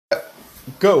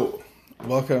Go.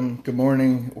 Welcome. Good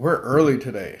morning. We're early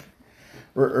today.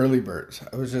 We're early birds.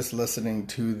 I was just listening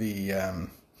to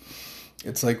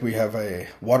it's like we have a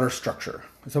water structure.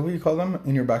 Is that what you call them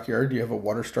in your backyard? Do you have a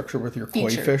water structure with your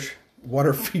koi fish?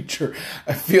 Water feature.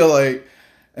 I feel like,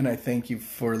 and I thank you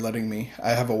for letting me, I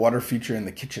have a water feature in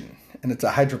the kitchen. And it's a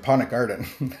hydroponic garden.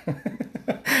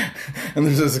 And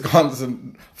there's this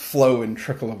constant flow and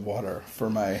trickle of water for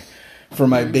my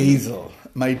basil.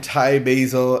 My Thai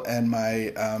basil and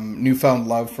my newfound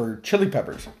love for chili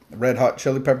peppers. Red hot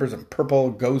chili peppers and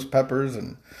purple ghost peppers.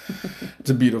 And it's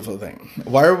a beautiful thing.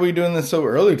 Why are we doing this so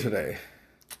early today?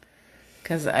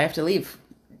 Because I have to leave.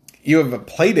 You have a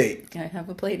play date. I have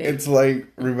a play date. It's like,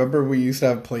 remember we used to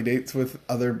have play dates with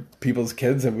other people's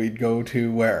kids and we'd go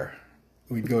to where?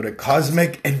 We'd go to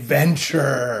Cosmic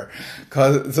Adventure.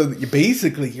 So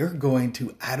basically you're going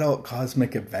to adult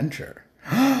Cosmic Adventure.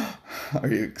 Are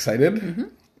you excited? Mm-hmm.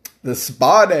 The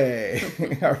spa day.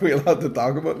 Are we allowed to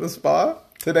talk about the spa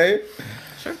today?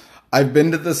 Sure. I've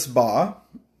been to the spa,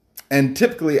 and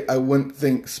typically I wouldn't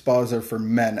think spas are for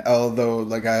men, although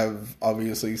like I have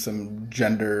obviously some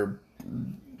gender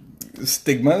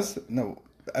stigmas. No,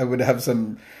 I would have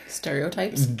some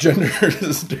stereotypes. Gender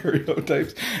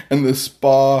stereotypes, and the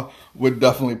spa would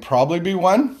definitely probably be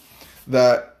one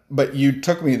that. But you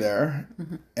took me there,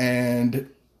 mm-hmm. and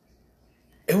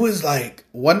it was like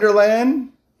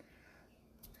Wonderland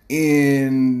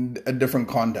in a different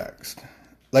context.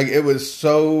 Like, it was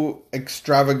so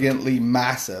extravagantly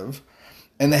massive.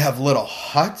 And they have little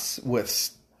huts with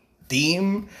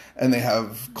steam. And they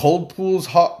have cold pools,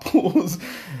 hot pools.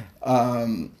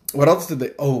 What else did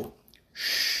they... Oh,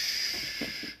 shh.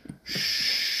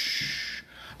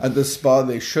 At the spa,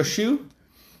 they shush you.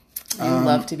 You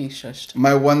love to be shushed.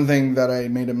 My one thing that I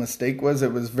made a mistake was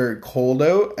it was very cold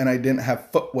out and I didn't have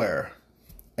footwear.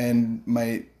 And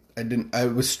I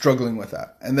was struggling with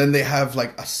that. And then they have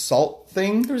like a salt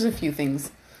thing. There was a few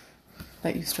things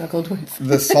that you struggled with.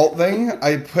 The salt thing,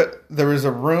 there was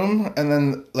a room and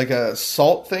then like a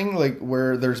salt thing, like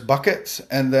where there's buckets.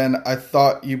 And then I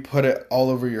thought you put it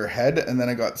all over your head and then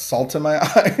I got salt in my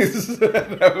eyes.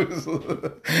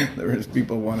 There was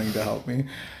people wanting to help me.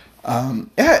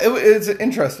 It's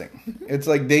interesting. It's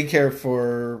like daycare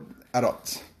for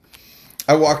adults.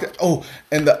 I walked... Oh,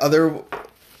 and the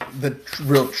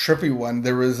real trippy one,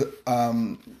 there was...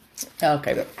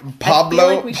 okay. Pablo... I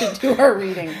feel like we should do our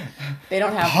reading. They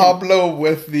don't have... Pablo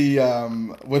with the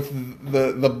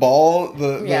ball.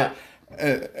 Yeah.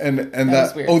 And that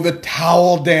was weird. Oh, the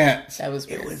towel dance. That was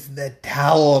weird. It was the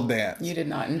towel dance. You did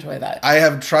not enjoy that. I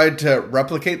have tried to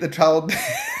replicate the towel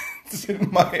dance in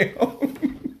my own...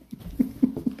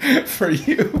 for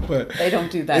you, but they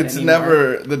don't do that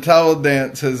anymore. The towel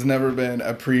dance has never been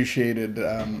appreciated.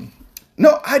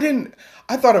 No, I didn't.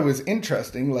 I thought it was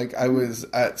interesting. Like I was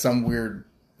at some weird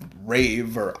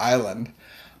rave or island.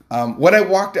 When I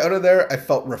walked out of there, I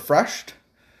felt refreshed.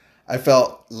 I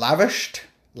felt lavished.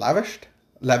 I felt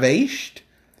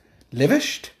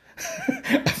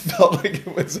like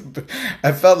it was.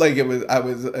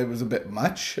 It was a bit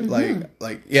much.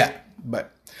 Mm-hmm. Yeah,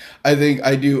 but. I think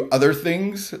I do other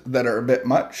things that are a bit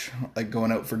much, like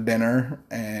going out for dinner,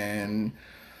 and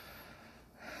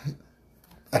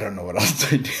I don't know what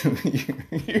else I do.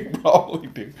 You probably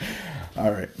do.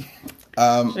 All right. Should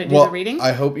I do the reading?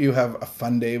 I hope you have a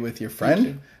fun day with your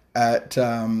friend at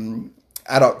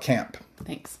adult camp.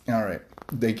 Thanks. All right.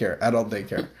 Adult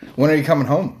daycare. When are you coming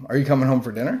home? Are you coming home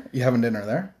for dinner? You having dinner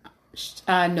there?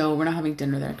 No, we're not having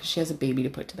dinner there because she has a baby to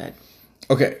put to bed.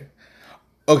 Okay.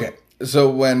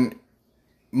 So when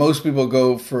most people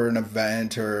go for an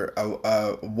event or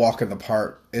a walk in the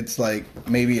park, it's like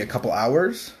maybe a couple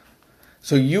hours.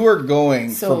 So you are going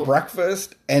for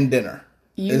breakfast and dinner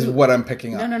is what I'm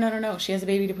picking up. No. She has a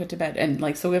baby to put to bed. And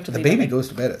so we have to leave. The baby goes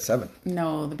to bed at 7.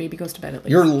 No, the baby goes to bed at least.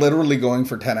 You're literally going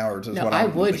for 10 hours is what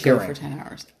I'm hearing. I would go for 10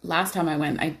 hours. Last time I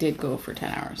went, I did go for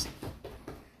 10 hours.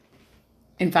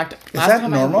 In fact, last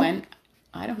time I went,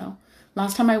 I don't know.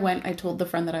 Last time I went, I told the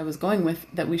friend that I was going with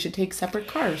that we should take separate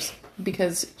cars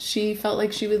because she felt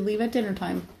like she would leave at dinner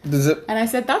time. And I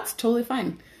said, that's totally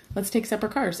fine. Let's take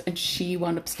separate cars. And she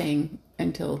wound up staying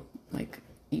until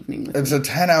evening. With it's me. A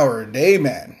 10-hour day,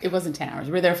 man. It wasn't 10 hours.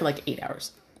 We were there for 8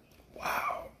 hours.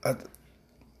 Wow.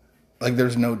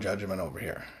 There's no judgment over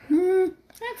here. I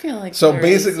feel like so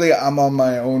basically, I'm on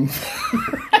my own.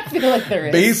 I feel like there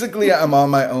is. Basically, I'm on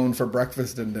my own for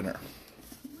breakfast and dinner.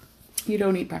 You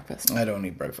don't eat breakfast. I don't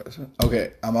eat breakfast.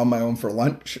 Okay, I'm on my own for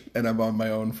lunch and I'm on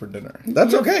my own for dinner.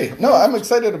 That's okay. No, I'm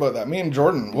excited about that. Me and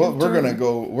Jordan, we're gonna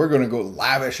go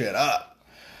lavish it up.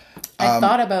 I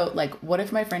thought about what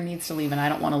if my friend needs to leave and I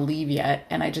don't want to leave yet,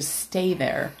 and I just stay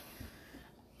there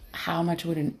how much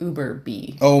would an Uber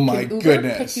be? Oh my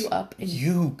goodness. Pick you up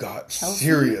you got Chelsea?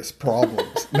 Serious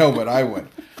problems. No, but I would.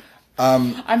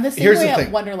 I'm the same way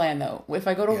at Wonderland, though. If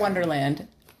I go to Wonderland,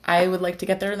 I would like to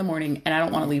get there in the morning, and I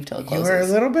don't want to leave till it closes. You are a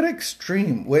little bit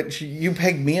extreme, which you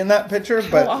pegged me in that picture.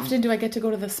 But how often do I get to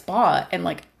go to the spa? And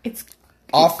like, it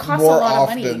costs a lot of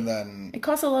money. It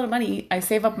costs a lot of money. I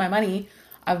save up my money.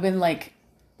 I've been like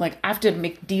I have to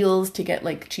make deals to get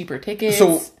like cheaper tickets.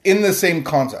 So in the same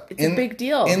concept, it's a big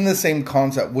deal. In the same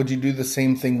concept, would you do the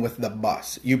same thing with the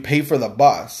bus? You pay for the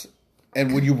bus,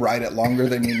 and would you ride it longer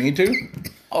than you need to?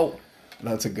 Oh.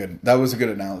 That was a good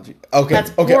analogy.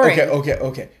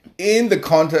 Okay. In the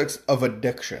context of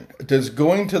addiction, does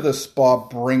going to the spa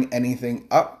bring anything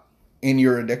up in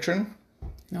your addiction?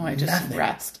 No, I just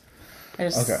rest. I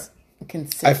just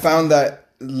can sit. I found that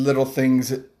little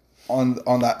things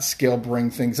on that scale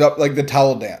bring things up. Like the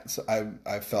towel dance.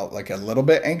 I felt like a little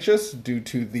bit anxious due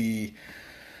to the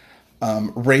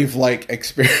rave-like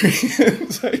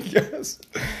experience, I guess.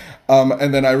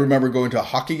 And then I remember going to a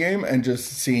hockey game and just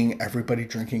seeing everybody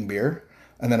drinking beer.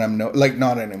 And then I'm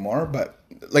not anymore, but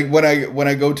like when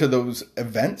I go to those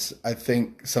events, I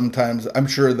think sometimes I'm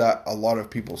sure that a lot of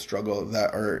people struggle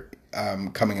that are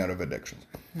coming out of addictions.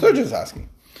 So just asking.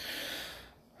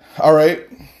 All right,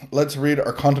 let's read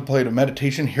our contemplative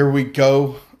meditation. Here we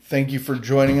go. Thank you for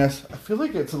joining us. I feel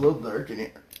like it's a little dark in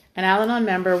here. An Al-Anon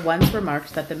member once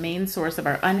remarked that the main source of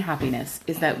our unhappiness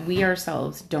is that we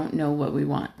ourselves don't know what we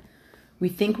want. We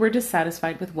think we're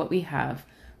dissatisfied with what we have,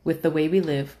 with the way we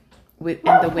live, and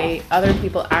the way other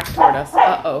people act toward us.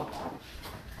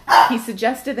 He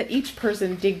suggested that each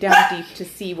person dig down deep to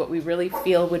see what we really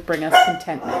feel would bring us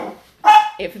contentment.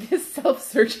 If this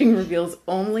self-searching reveals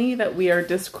only that we are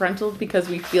disgruntled because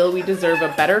we feel we deserve a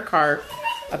better car,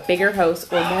 a bigger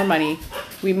house, or more money,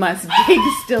 we must dig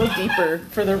still deeper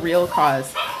for the real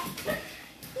cause.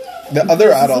 The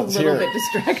other adults here. This is a little bit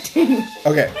distracting.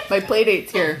 Okay. My play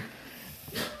date's here.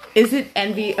 Is it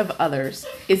envy of others?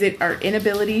 Is it our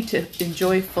inability to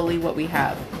enjoy fully what we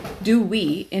have? Do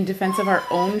we, in defense of our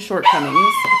own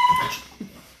shortcomings,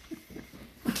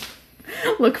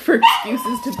 look for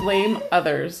excuses to blame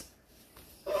others?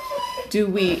 Do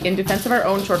we, in defense of our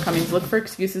own shortcomings, look for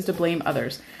excuses to blame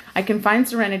others? I can find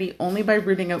serenity only by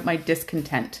rooting out my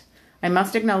discontent. I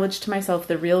must acknowledge to myself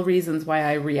the real reasons why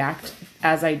I react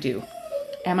as I do.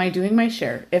 Am I doing my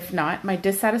share? If not, my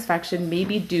dissatisfaction may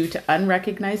be due to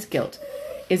unrecognized guilt.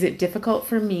 Is it difficult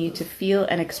for me to feel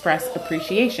and express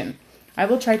appreciation? I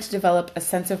will try to develop a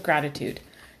sense of gratitude.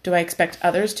 Do I expect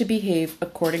others to behave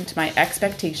according to my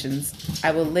expectations? I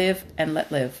will live and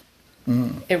let live.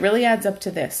 It really adds up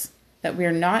to this, that we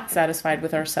are not satisfied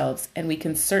with ourselves, and we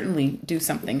can certainly do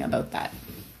something about that.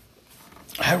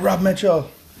 Hi, Rob Mitchell.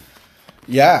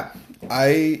 Yeah,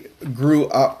 I grew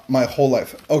up my whole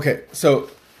life. Okay, so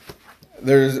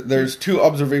there's two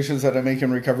observations that I make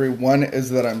in recovery. One is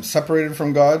that I'm separated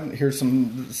from God. Here's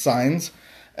some signs.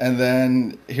 And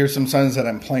then here's some signs that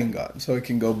I'm playing God. So it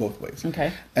can go both ways.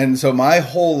 Okay. And so my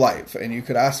whole life, and you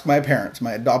could ask my parents,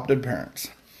 my adopted parents,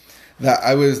 that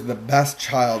I was the best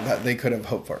child that they could have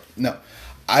hoped for. No.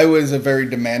 I was a very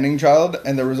demanding child,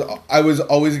 and I was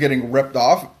always getting ripped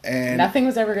off, and nothing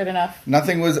was ever good enough.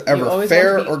 Nothing was ever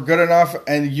fair or good enough,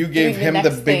 and you gave him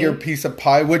the bigger piece of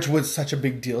pie, which was such a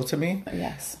big deal to me.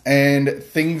 Yes. And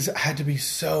things had to be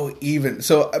so even.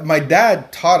 So my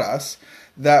dad taught us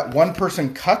that one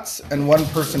person cuts and one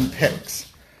person picks.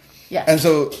 Yes. And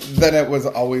so then it was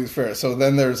always fair. So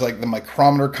then there's like the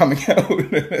micrometer coming out.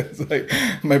 It's like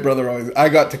my brother I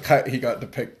got to cut, he got to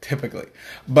pick typically.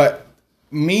 But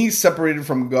me separated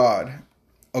from God.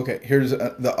 Okay, here's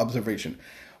the observation.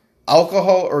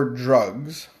 Alcohol or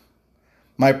drugs,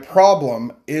 my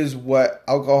problem is what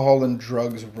alcohol and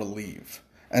drugs relieve.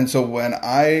 And so when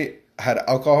I had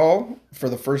alcohol for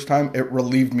the first time, it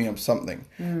relieved me of something.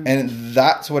 And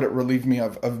that's what it relieved me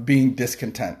of being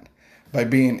discontent. By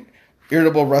being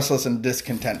irritable, restless, and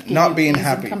discontent. Not being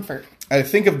happy. Comfort. I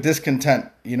think of discontent,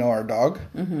 our dog.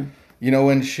 Mm-hmm. You know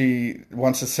when she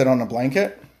wants to sit on a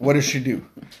blanket? What does she do?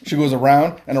 She goes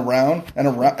around and around and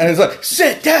around, and it's like,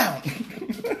 sit down!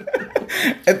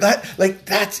 And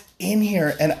that's in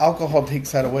here, and alcohol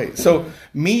takes that away. So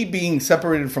me being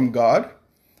separated from God,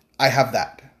 I have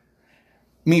that.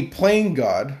 Me playing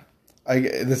God,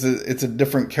 it's a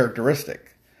different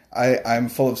characteristic. I'm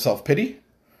full of self-pity.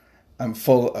 I'm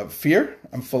full of fear.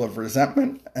 I'm full of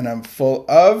resentment, and I'm full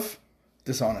of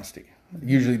dishonesty.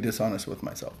 Usually dishonest with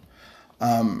myself.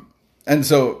 And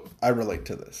so I relate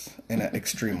to this in an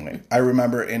extreme way. I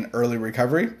remember in early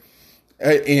recovery,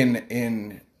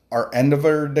 in our end of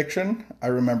our addiction, I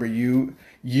remember you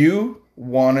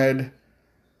wanted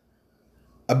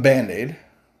a Band-Aid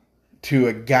to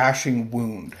a gashing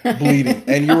wound, bleeding.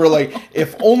 And you were like,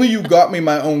 if only you got me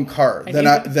my own car,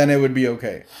 then it would be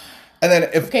okay. And then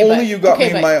if only you got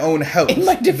me my own house,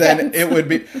 then it would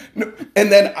be... No,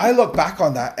 and then I look back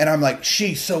on that and I'm like,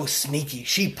 she's so sneaky.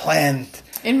 She planned.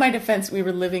 In my defense, we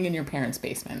were living in your parents'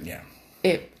 basement. Yeah.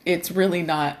 It's really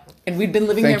not... And we'd been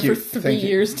living there for 3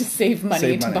 years to save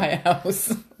money to buy a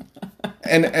house.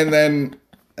 and then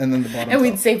the bottom. And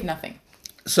we'd save nothing.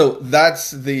 So that's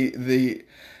the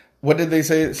what did they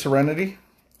say? Serenity?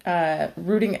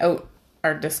 Rooting out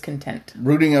our discontent.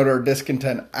 Rooting out our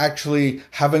discontent. Actually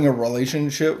having a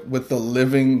relationship with the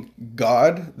living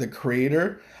God, the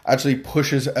creator, actually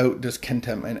pushes out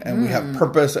discontentment. And we have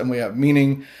purpose and we have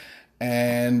meaning.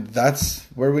 And that's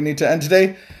where we need to end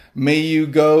today. May you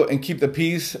go and keep the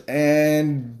peace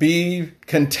and be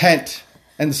content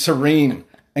and serene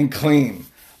and clean.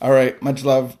 All right. Much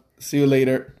love. See you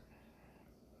later.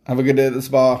 Have a good day at the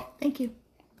spa. Thank you.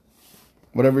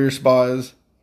 Whatever your spa is.